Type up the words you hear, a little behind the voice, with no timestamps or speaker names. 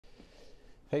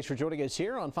Thanks for joining us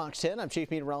here on Fox 10. I'm Chief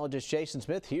Meteorologist Jason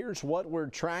Smith. Here's what we're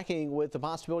tracking with the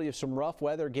possibility of some rough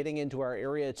weather getting into our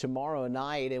area tomorrow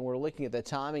night. And we're looking at the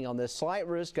timing on this slight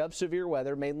risk of severe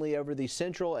weather, mainly over the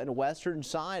central and western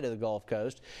side of the Gulf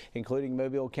Coast, including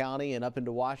Mobile County and up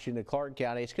into Washington, Clark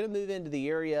County. It's going to move into the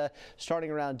area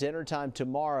starting around dinner time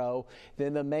tomorrow.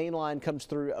 Then the main line comes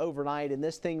through overnight, and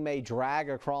this thing may drag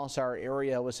across our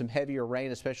area with some heavier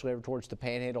rain, especially over towards the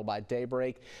Panhandle by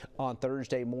daybreak on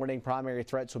Thursday morning. Primary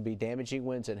threats will be damaging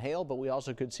winds and hail, but we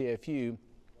also could see a few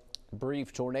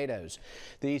brief tornadoes.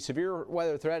 The severe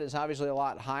weather threat is obviously a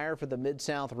lot higher for the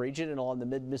Mid-South region and along the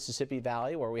Mid-Mississippi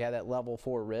Valley, where we have that level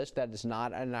 4 risk. That is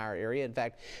not in our area. In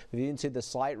fact, we can see the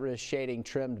slight risk shading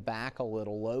trimmed back a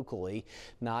little locally.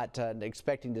 Not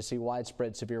expecting to see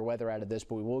widespread severe weather out of this,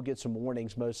 but we will get some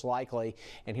warnings most likely.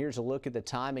 And here's a look at the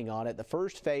timing on it. The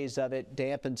first phase of it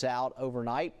dampens out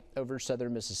overnight over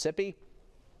southern Mississippi.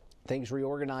 Things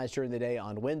reorganized during the day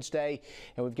on Wednesday,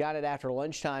 and we've got it after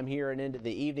lunchtime here and into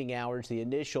the evening hours. The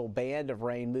initial band of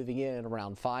rain moving in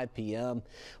around 5 p.m.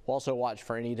 We'll also watch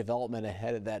for any development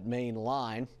ahead of that main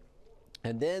line.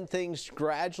 And then things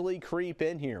gradually creep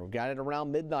in here. We've got it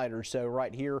around midnight or so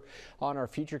right here on our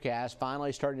Futurecast.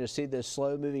 Finally starting to see this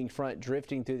slow moving front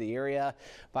drifting through the area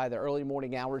by the early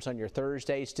morning hours on your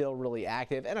Thursday. Still really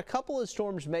active, and a couple of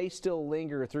storms may still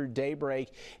linger through daybreak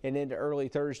and into early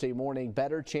Thursday morning.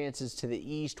 Better chances to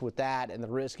the east with that, and the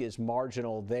risk is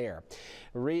marginal there.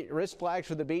 Risk flags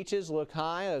for the beaches look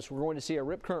high, as we're going to see a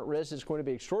rip current risk is going to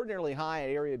be extraordinarily high at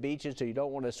area beaches, so you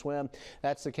don't want to swim.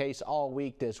 That's the case all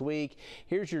week this week.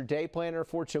 Here's your day planner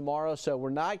for tomorrow. So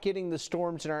we're not getting the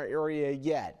storms in our area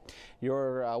yet.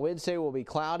 Your Wednesday will be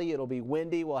cloudy. It'll be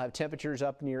windy. We'll have temperatures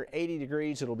up near 80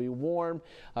 degrees. It'll be warm,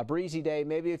 a breezy day,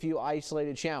 maybe a few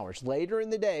isolated showers. Later in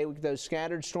the day, we get those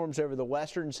scattered storms over the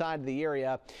western side of the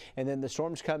area, and then the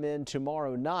storms come in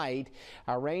tomorrow night.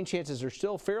 Our rain chances are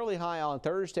still fairly high on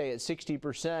Thursday at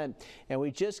 60%, and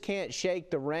we just can't shake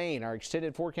the rain. Our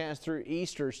extended forecast through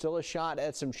Easter, still a shot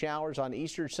at some showers on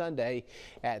Easter Sunday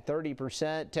at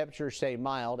 30%. Temperatures stay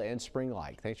mild and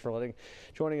spring-like. Thanks for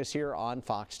joining us here on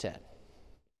Fox 10.